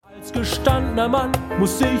Als gestandener Mann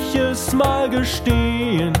muss ich es mal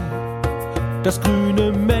gestehen. Das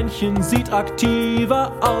grüne Männchen sieht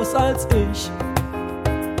aktiver aus als ich.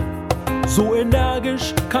 So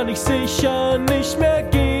energisch kann ich sicher nicht mehr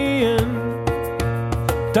gehen.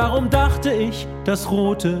 Darum dachte ich, das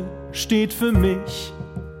Rote steht für mich.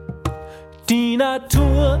 Die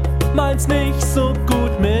Natur meint's nicht so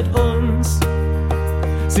gut mit uns.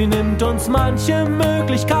 Sie nimmt uns manche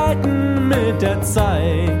Möglichkeiten mit der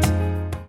Zeit.